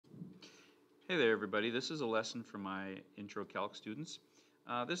Hey there, everybody. This is a lesson for my Intro Calc students.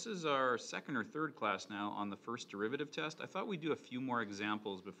 This is our second or third class now on the first derivative test. I thought we'd do a few more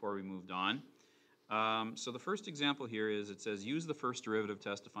examples before we moved on. So the first example here is it says use the first derivative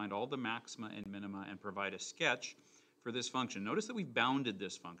test to find all the maxima and minima and provide a sketch for this function. Notice that we've bounded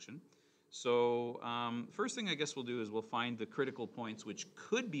this function. So first thing I guess we'll do is we'll find the critical points which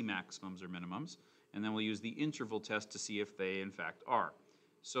could be maximums or minimums, and then we'll use the interval test to see if they in fact are.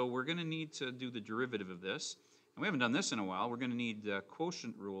 So we're going to need to do the derivative of this. And we haven't done this in a while. We're going to need the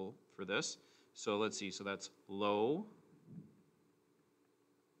quotient rule for this. So let's see. So that's low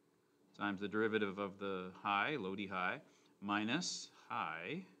times the derivative of the high, low d high, minus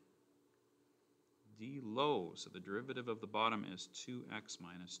high d low. So the derivative of the bottom is 2x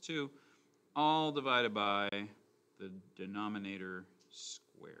minus 2, all divided by the denominator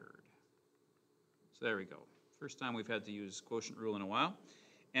squared. So there we go. First time we've had to use quotient rule in a while.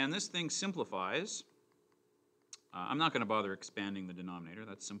 And this thing simplifies. I'm not going to bother expanding the denominator.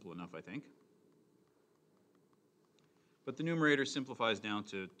 That's simple enough, I think. But the numerator simplifies down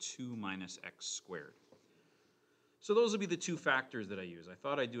to 2 minus x squared. So those will be the two factors that I use. I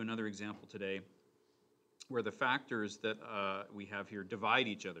thought I'd do another example today where the factors that we have here divide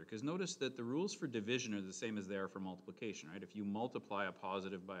each other. Because notice that the rules for division are the same as they are for multiplication, right? If you multiply a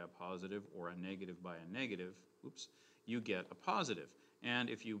positive by a positive or a negative by a negative, you get a positive.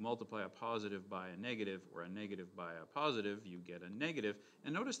 And if you multiply a positive by a negative or a negative by a positive, you get a negative.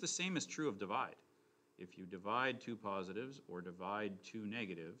 And notice the same is true of divide. If you divide two positives or divide two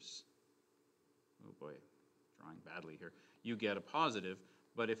negatives, oh boy, drawing badly here, you get a positive.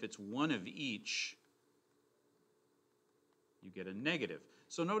 But if it's one of each, you get a negative.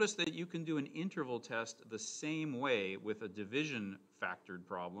 So notice that you can do an interval test the same way with a division factored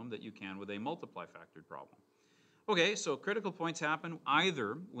problem that you can with a multiply factored problem. Okay, so critical points happen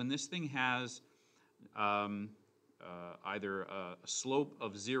either when this thing has either a slope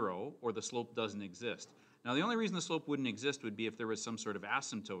of 0 or the slope doesn't exist. Now the only reason the slope wouldn't exist would be if there was some sort of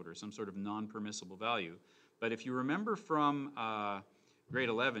asymptote or some sort of non-permissible value. But if you remember from grade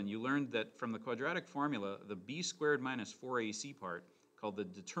 11, you learned that from the quadratic formula, the b squared minus 4ac part, called the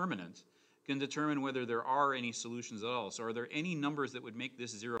determinant, can determine whether there are any solutions at all. So are there any numbers that would make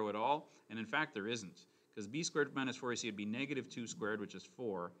this 0 at all? And in fact, there isn't. Because b squared minus 4ac would be negative 2 squared, which is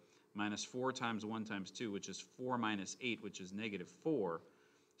 4, minus 4 times 1 times 2, which is 4 minus 8, which is negative 4.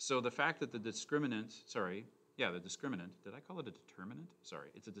 So the fact that the discriminant, the discriminant, did I call it a determinant? Sorry,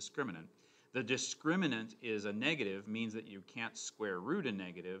 it's a discriminant. The discriminant is a negative, means that you can't square root a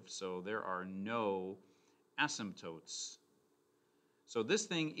negative, so there are no asymptotes. So this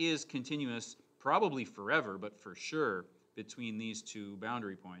thing is continuous, probably forever, but for sure, between these two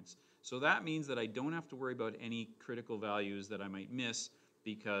boundary points. So that means that I don't have to worry about any critical values that I might miss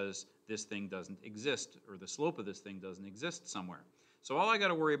because this thing doesn't exist, or the slope of this thing doesn't exist somewhere. So all I got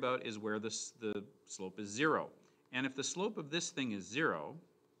to worry about is where the slope is 0. And if the slope of this thing is 0,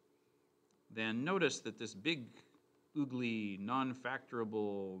 then notice that this big, oogly,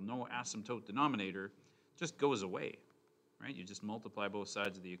 non-factorable, no asymptote denominator just goes away, right? You just multiply both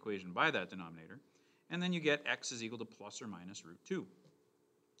sides of the equation by that denominator, and then you get x is equal to plus or minus root 2.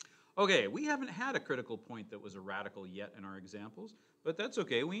 Okay, we haven't had a critical point that was a radical yet in our examples, but that's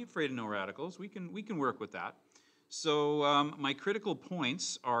okay. We ain't afraid of no radicals. We can work with that. So my critical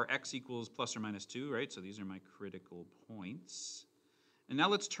points are x equals plus or minus 2, right? So these are my critical points. And now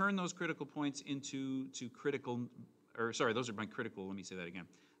let's turn those critical points into critical, or sorry, those are my critical, let me say that again.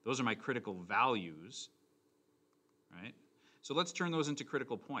 Those are my critical values, right? So let's turn those into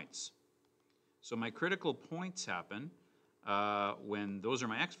critical points. So my critical points happen when those are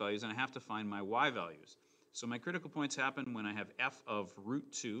my x values and I have to find my y values. So my critical points happen when I have f of root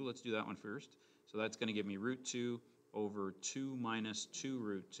 2. Let's do that one first. So that's going to give me root 2 over 2 minus 2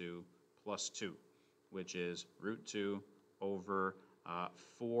 root 2 plus 2, which is root 2 over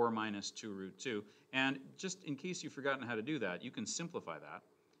 4 minus 2 root 2. And just in case you've forgotten how to do that, you can simplify that.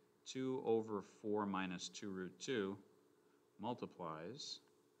 2 over 4 minus 2 root 2 multiplies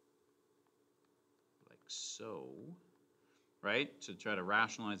like so, right, to try to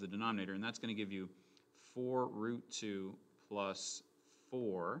rationalize the denominator, and that's going to give you 4 root 2 plus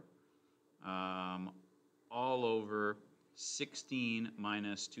 4 all over 16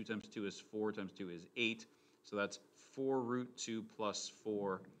 minus 2 times 2 is 4 times 2 is 8, so that's 4 root 2 plus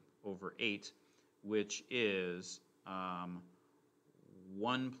 4 over 8, which is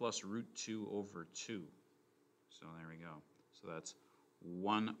 1 plus root 2 over 2. So there we go. So that's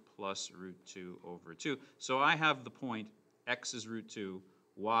 1 plus root 2 over 2. So I have the point x is root 2,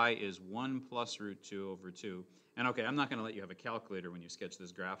 y is 1 plus root 2 over 2, And okay, I'm not going to let you have a calculator when you sketch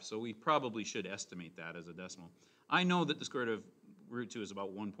this graph, so we probably should estimate that as a decimal. I know that the square root of root 2 is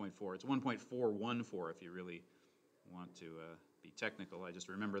about 1.4. It's 1.414 if you really want to be technical. I just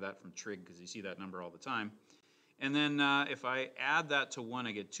remember that from trig because you see that number all the time. And then if I add that to 1,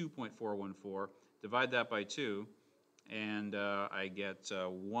 I get 2.414. Divide that by 2, and I get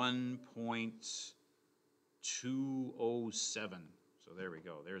 1.207. So there we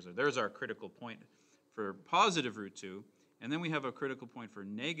go. There's our critical point for positive root 2. And then we have a critical point for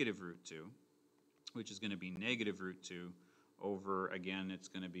negative root 2, which is going to be negative root 2 over, again, it's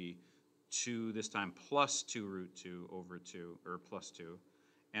going to be 2, this time plus 2 root 2 over 2, or plus 2.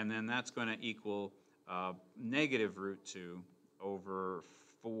 And then that's going to equal negative root 2 over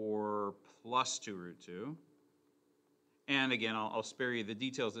 4 plus 2 root 2. And again, I'll spare you the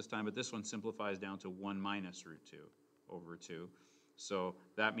details this time, but this one simplifies down to 1 minus root 2 over 2. So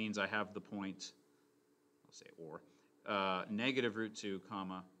that means I have the point, I'll say or, negative root 2,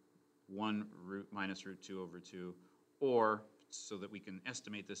 comma, 1 minus root 2 over 2, or, so that we can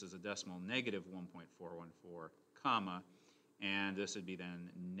estimate this as a decimal, negative 1.414, comma, and this would be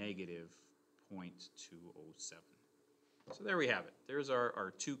then negative 0.207. So there we have it. There's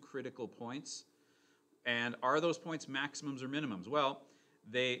our 2 critical points. And are those points maximums or minimums? Well,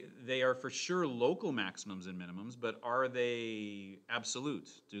 they are for sure local maximums and minimums, but are they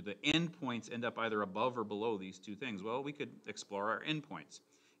absolute? Do the endpoints end up either above or below these 2 things? Well, we could explore our endpoints.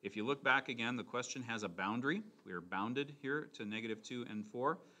 If you look back again, the question has a boundary. We are bounded here to negative 2 and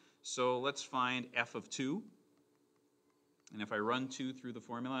 4. So let's find f of 2. And if I run 2 through the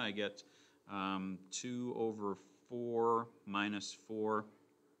formula, I get 2 over 4 minus 4.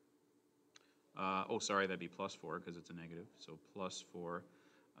 Oh, sorry, that'd be plus 4 because it's a negative. So plus 4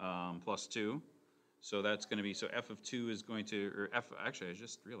 plus 2. So that's going to be, so f of 2 is going to, or f, actually, I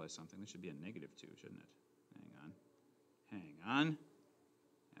just realized something. This should be a negative 2, shouldn't it? Hang on.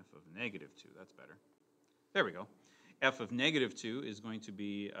 F of negative 2, that's better. There we go. F of negative 2 is going to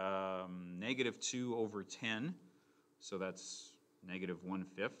be negative 2 over 10. So that's negative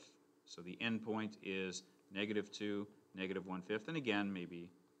 1/5. So the endpoint is negative 2, negative 1/5. And again,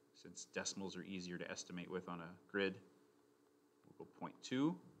 maybe since decimals are easier to estimate with on a grid, we'll go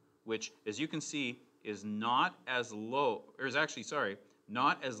 0.2, which, as you can see, is not as low, or is actually, sorry,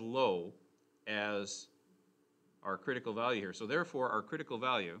 not as low as our critical value here. So therefore, our critical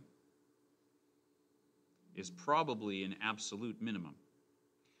value is probably an absolute minimum.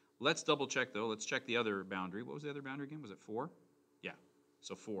 Let's double check though. Let's check the other boundary. What was the other boundary again? Was it 4? Yeah,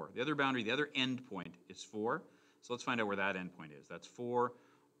 so 4. The other boundary, the other end point is 4. So let's find out where that end point is. That's 4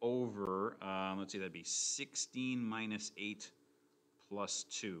 over, let's see, that'd be 16 minus 8 plus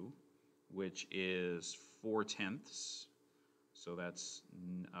 2, which is 4/10. So that's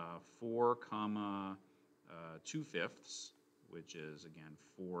 4 comma 2/5, which is again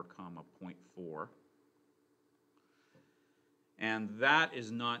 4 comma 0.4. And that is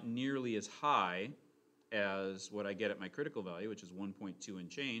not nearly as high as what I get at my critical value, which is 1.2 and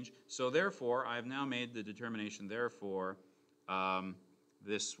change. So therefore, I've now made the determination, therefore,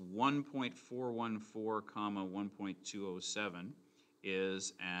 this 1.414 comma 1.207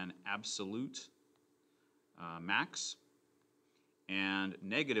 is an absolute max, and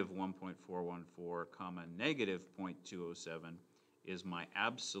negative 1.414 comma negative 0.207 is my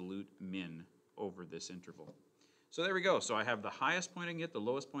absolute min over this interval. So there we go. So I have the highest point I can get, the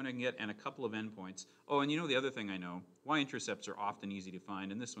lowest point I can get, and a couple of endpoints. Oh, and you know the other thing I know, y-intercepts are often easy to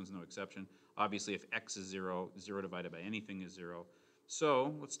find, and this one's no exception. Obviously, if x is 0, 0 divided by anything is 0.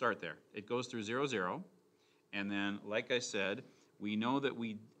 So let's start there. It goes through 0, 0, and then, like I said, we know that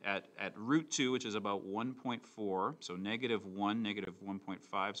we, at root 2, which is about 1.4, so negative 1, negative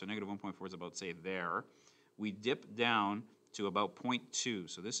 1.5, so negative 1.4 is about, say, there. We dip down to about 0.2,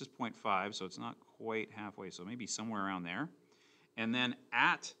 so this is 0.5, so it's not quite halfway, so maybe somewhere around there. And then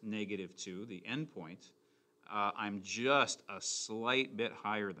at negative 2, the end point, I'm just a slight bit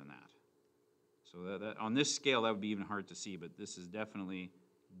higher than that. So that on this scale, that would be even hard to see, but this is definitely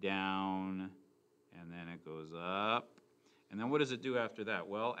down, and then it goes up. And then what does it do after that?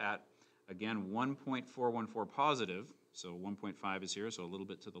 Well, at, again, 1.414 positive, so 1.5 is here, so a little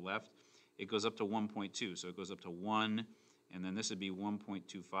bit to the left, it goes up to 1.2, so it goes up to 1, and then this would be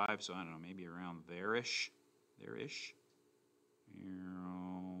 1.25, so I don't know, maybe around there-ish.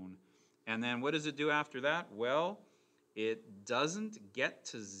 And then what does it do after that? Well, it doesn't get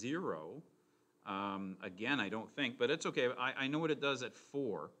to 0. Again, I don't think, but it's okay. I know what it does at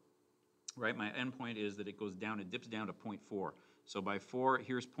 4, right? My endpoint is that it goes down, it dips down to 0.4. So by 4,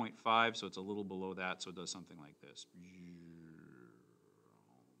 here's 0.5, so it's a little below that, so it does something like this.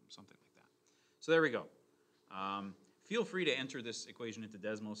 Something like that. So there we go. Feel free to enter this equation into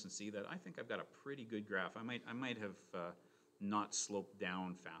Desmos and see that I think I've got a pretty good graph. I might have not sloped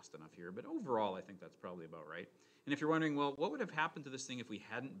down fast enough here, but overall I think that's probably about right. And if you're wondering, well, what would have happened to this thing if we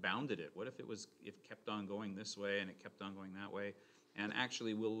hadn't bounded it? What if it kept on going this way and it kept on going that way? And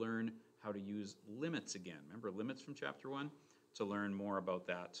actually we'll learn how to use limits again. Remember limits from chapter 1? To learn more about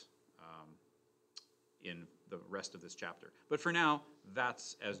that in the rest of this chapter. But for now,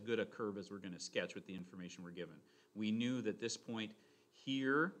 that's as good a curve as we're going to sketch with the information we're given. We knew that this point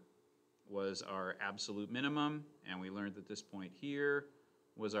here was our absolute minimum, and we learned that this point here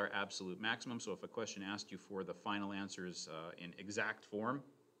was our absolute maximum. So if a question asked you for the final answers in exact form,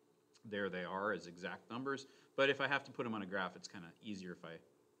 there they are as exact numbers. But if I have to put them on a graph, it's kind of easier if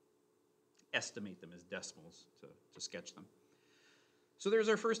I estimate them as decimals to sketch them. So there's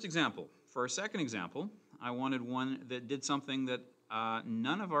our first example. For our second example, I wanted one that did something that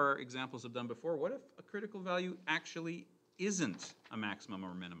none of our examples have done before. What if a critical value actually isn't a maximum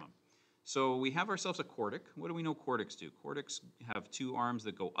or minimum? So we have ourselves a quartic. What do we know quartics do? Quartics have two arms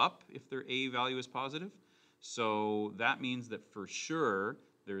that go up if their A value is positive. So that means that for sure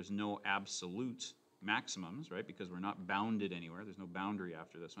there's no absolute maximums, right? Because we're not bounded anywhere. There's no boundary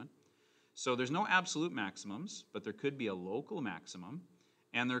after this one. So there's no absolute maximums, but there could be a local maximum,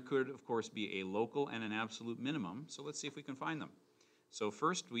 and there could, of course, be a local and an absolute minimum. So let's see if we can find them. So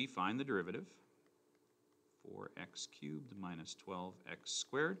first we find the derivative, 4x cubed minus 12x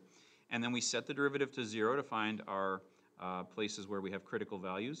squared, and then we set the derivative to 0 to find our places where we have critical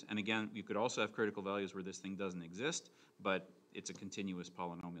values. And again, you could also have critical values where this thing doesn't exist, but it's a continuous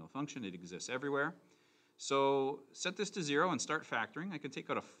polynomial function. It exists everywhere. So set this to 0 and start factoring. I can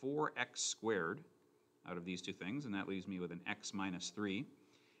take out a 4x squared out of these two things, and that leaves me with an x minus 3.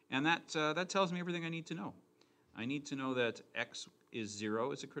 And that tells me everything I need to know. I need to know that x is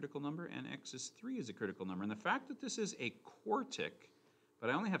 0 is a critical number and x is 3 is a critical number. And the fact that this is a quartic, but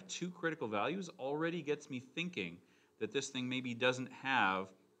I only have two critical values, already gets me thinking that this thing maybe doesn't have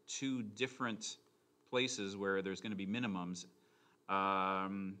two different places where there's going to be minimums.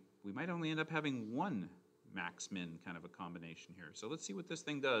 We might only end up having one max-min kind of a combination here. So let's see what this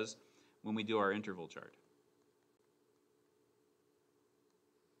thing does when we do our interval chart.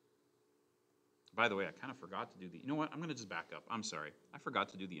 By the way, I kind of forgot to do the, you know what, I'm going to just back up. I'm sorry. I forgot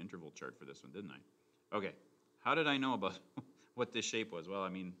to do the interval chart for this one, didn't I? Okay, how did I know about what this shape was? Well, I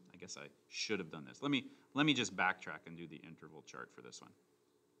mean, I guess I should have done this. Let me just backtrack and do the interval chart for this one.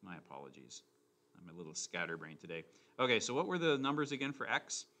 My apologies. I'm a little scatterbrained today. Okay, so what were the numbers again for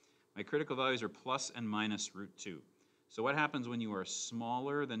x? My critical values are plus and minus root 2. So what happens when you are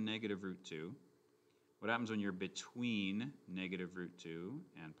smaller than negative root 2? What happens when you're between negative root 2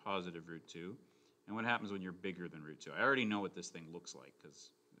 and positive root 2? And what happens when you're bigger than root 2? I already know what this thing looks like because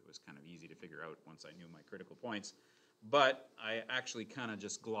it was kind of easy to figure out once I knew my critical points. But I actually kind of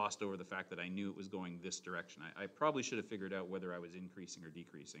just glossed over the fact that I knew it was going this direction. I probably should have figured out whether I was increasing or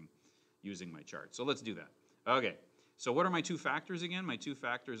decreasing using my chart. So let's do that. Okay, so what are my two factors again? My two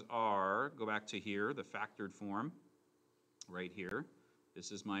factors are, go back to here, the factored form, right here.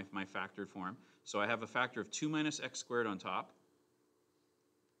 This is my factored form. So I have a factor of 2 minus x squared on top.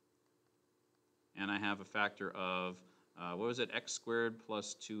 And I have a factor of, what was it, x squared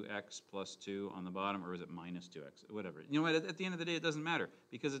plus 2x plus 2 on the bottom, or was it minus 2x, whatever. You know what, at the end of the day, it doesn't matter,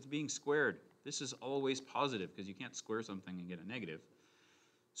 because it's being squared. This is always positive, because you can't square something and get a negative.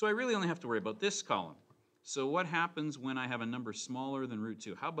 So I really only have to worry about this column. So what happens when I have a number smaller than root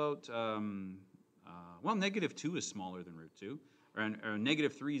 2? How about, well, negative 2 is smaller than root 2, or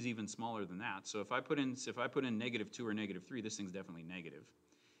negative 3 is even smaller than that. So if I put in negative 2 or negative 3, this thing's definitely negative.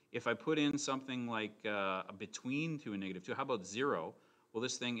 If I put in something like a between 2 and negative 2, how about 0? Well,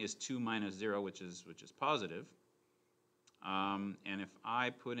 this thing is 2 minus 0, which is positive. And if I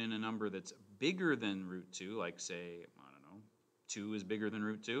put in a number that's bigger than root 2, like say, I don't know, 2 is bigger than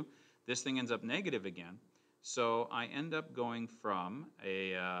root 2, this thing ends up negative again. So I end up going from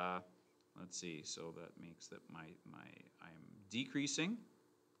a, let's see, so that makes that I'm decreasing,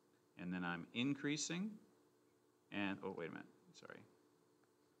 and then I'm increasing, and, oh, wait a minute, sorry.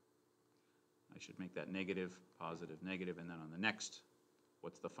 I should make that negative, positive, negative, and then on the next,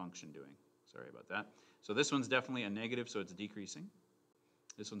 what's the function doing? Sorry about that. So this one's definitely a negative, so it's decreasing.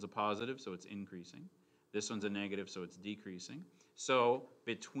 This one's a positive, so it's increasing. This one's a negative, so it's decreasing. So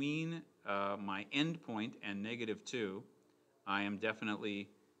between my end point and negative 2, I am definitely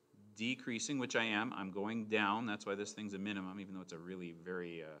decreasing, which I am. I'm going down. That's why this thing's a minimum, even though it's a really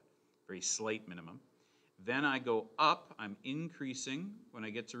very slight minimum. Then I go up, I'm increasing when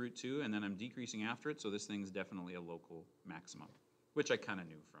I get to root 2, and then I'm decreasing after it, so this thing's definitely a local maximum, which I kind of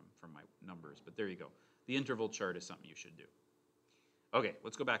knew from my numbers, but there you go. the interval chart is something you should do. Okay,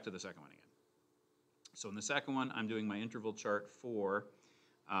 let's go back to the second one again. So in the second one, I'm doing my interval chart for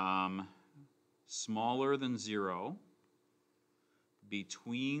smaller than 0,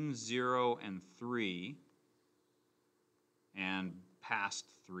 between 0 and 3, and past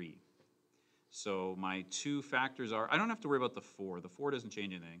 3. So my two factors are, I don't have to worry about the 4. The 4 doesn't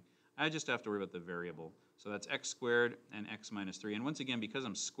change anything. I just have to worry about the variable. So that's x squared and x minus 3. And once again, because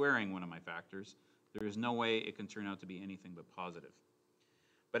I'm squaring one of my factors, there is no way it can turn out to be anything but positive.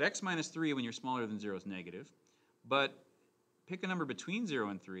 But x minus 3 when you're smaller than 0 is negative. But pick a number between 0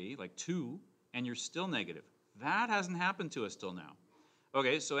 and 3, like 2, and you're still negative. That hasn't happened to us till now.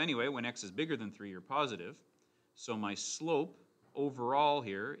 Okay, so anyway, when x is bigger than 3, you're positive. So my slope overall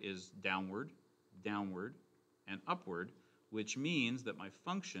here is downward, downward, and upward, which means that my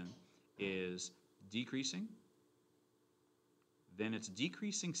function is decreasing, then it's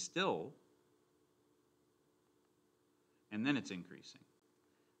decreasing still, and then it's increasing.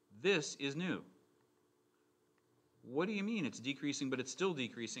 This is new. What do you mean it's decreasing, but it's still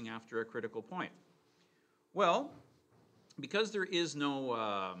decreasing after a critical point? Well, because there is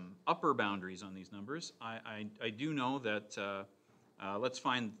no upper boundaries on these numbers, I do know that let's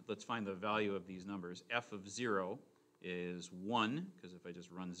find the value of these numbers. F of 0 is 1, because if I just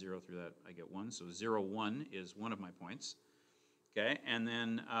run 0 through that, I get 1. So 0, 1 is one of my points. Okay, and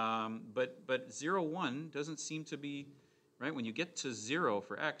then but 0, 1 doesn't seem to be right. When you get to 0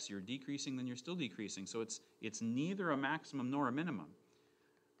 for x, you're decreasing, then you're still decreasing. So it's neither a maximum nor a minimum.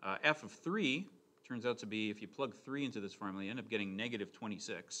 F of 3 turns out to be, if you plug 3 into this formula, you end up getting negative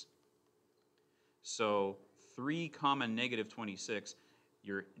 26. So 3 comma negative 26,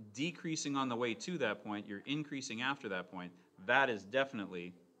 you're decreasing on the way to that point, you're increasing after that point. That is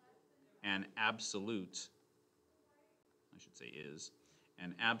definitely an absolute, I should say is,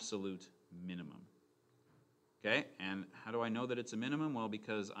 an absolute minimum. Okay, and how do I know that it's a minimum? Well,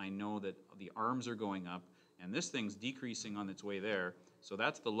 because I know that the arms are going up, and this thing's decreasing on its way there, so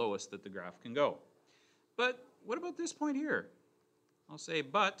that's the lowest that the graph can go. But what about this point here? I'll say,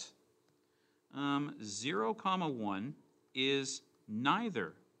 but 0, comma 1 is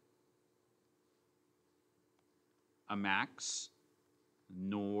neither a max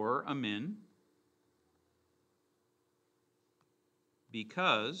nor a min,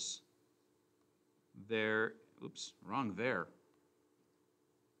 because there, oops, wrong there.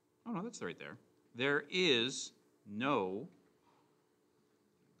 Oh no, that's right there. There is no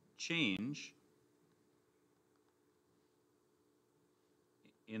change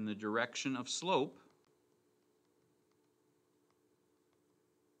in the direction of slope.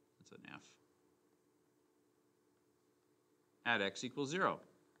 That's an F. At x equals 0,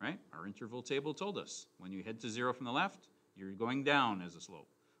 right? Our interval table told us when you head to 0 from the left, you're going down as a slope.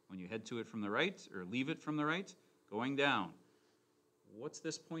 When you head to it from the right, or leave it from the right, going down. What's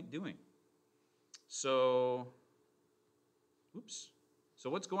this point doing? So, oops. So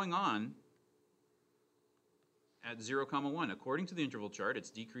what's going on at 0, comma 1? According to the interval chart, it's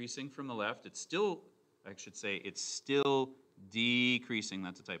decreasing from the left. It's still, I should say, it's still decreasing.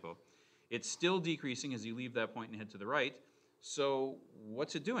 That's a typo. It's still decreasing as you leave that point and head to the right. So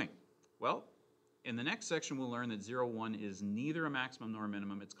what's it doing? Well, in the next section, we'll learn that 0, 1 is neither a maximum nor a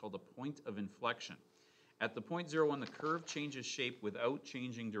minimum. It's called a point of inflection. At the point 0, 1, the curve changes shape without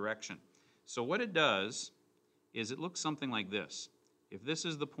changing direction. So what it does is it looks something like this. If this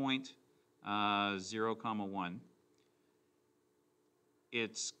is the point 0, comma 1,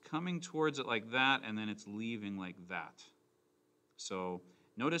 it's coming towards it like that, and then it's leaving like that. So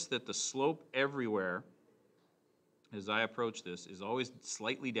notice that the slope everywhere, as I approach this, is always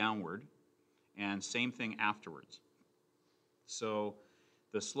slightly downward, and same thing afterwards. So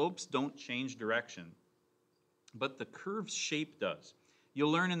the slopes don't change direction, but the curve's shape does.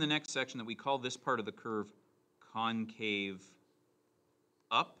 You'll learn in the next section that we call this part of the curve concave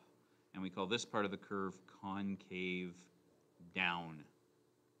up, and we call this part of the curve concave down.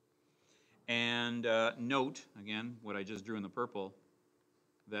 And note, again, what I just drew in the purple,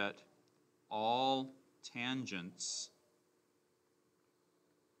 that all tangents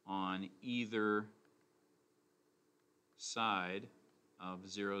on either side of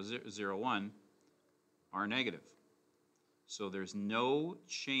 0, 0, 1 are negative. So there's no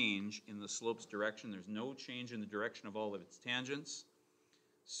change in the slope's direction. There's no change in the direction of all of its tangents.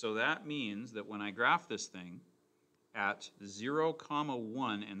 So that means that when I graph this thing at 0, comma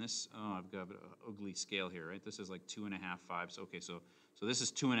 1, and this, oh, I've got an ugly scale here, right? This is like 2.5, 5. So, okay, so this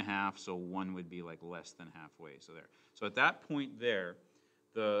is 2.5, so 1 would be like less than halfway. So there. So at that point there,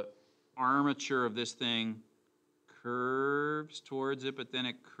 the armature of this thing curves towards it, but then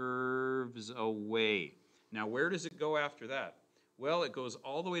it curves away. Now, where does it go after that? Well, it goes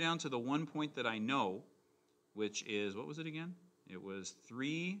all the way down to the one point that I know, which is, what was it again? It was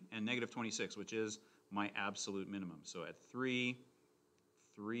 3 and negative 26, which is my absolute minimum. So at 3,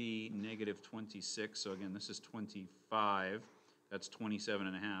 negative 26, so again, this is 25. That's 27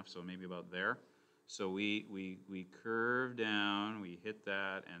 and a half, so maybe about there. So we curve down, we hit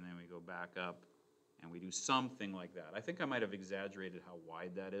that, and then we go back up, and we do something like that. I think I might have exaggerated how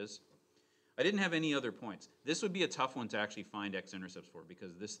wide that is. I didn't have any other points. This would be a tough one to actually find x-intercepts for,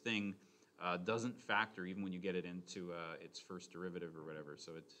 because this thing doesn't factor even when you get it into its first derivative or whatever.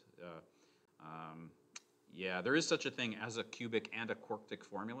 So it's, yeah, there is such a thing as a cubic and a quartic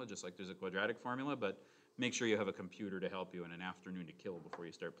formula, just like there's a quadratic formula, but make sure you have a computer to help you and an afternoon to kill before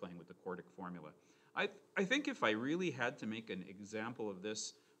you start playing with the quartic formula. I think if I really had to make an example of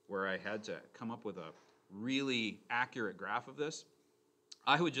this where I had to come up with a really accurate graph of this,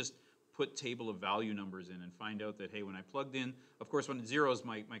 I would just put table of value numbers in and find out that, hey, when I plugged in, of course, when 0 is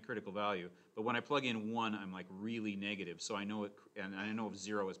my critical value, but when I plug in 1, I'm like really negative. So I know it, and I know if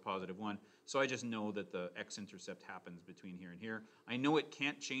 0 is positive 1, so I just know that the x-intercept happens between here and here. I know it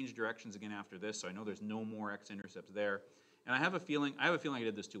can't change directions again after this, so I know there's no more x-intercepts there. And I have a feeling I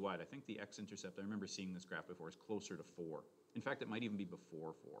did this too wide. I think the x-intercept, I remember seeing this graph before, is closer to 4. In fact, it might even be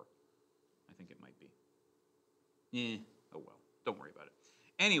before 4. I think it might be. Oh well, don't worry about it.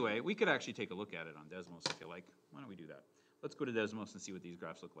 Anyway, we could actually take a look at it on Desmos if you like. Why don't we do that? Let's go to Desmos and see what these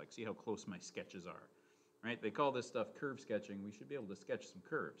graphs look like. See how close my sketches are. Right? They call this stuff curve sketching. We should be able to sketch some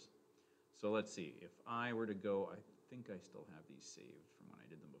curves. So let's see. If I were to go, I think I still have these saved from when I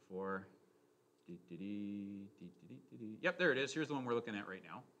did them before. Yep, there it is. Here's the one we're looking at right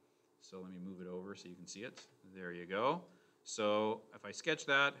now. So let me move it over so you can see it. There you go. So if I sketch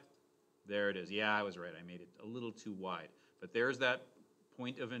that, there it is. Yeah, I was right. I made it a little too wide. But there's that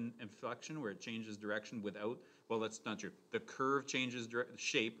point of an inflection where it changes direction without, well, that's not true. The curve changes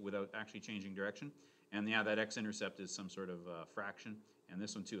shape without actually changing direction. And yeah, that x-intercept is some sort of fraction. And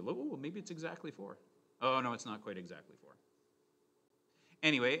this one too. Oh, maybe it's exactly 4. Oh, no, it's not quite exactly 4.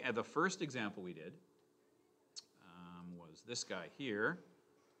 Anyway, the first example we did was this guy here.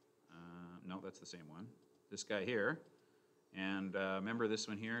 No, that's the same one. This guy here. And remember this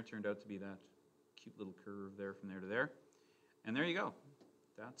one here turned out to be that cute little curve there from there to there. And there you go.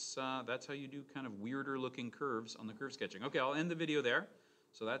 That's how you do kind of weirder looking curves on the curve sketching. Okay, I'll end the video there.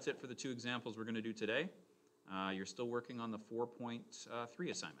 So that's it for the 2 examples we're going to do today. You're still working on the 4.3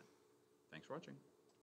 assignment. Thanks for watching.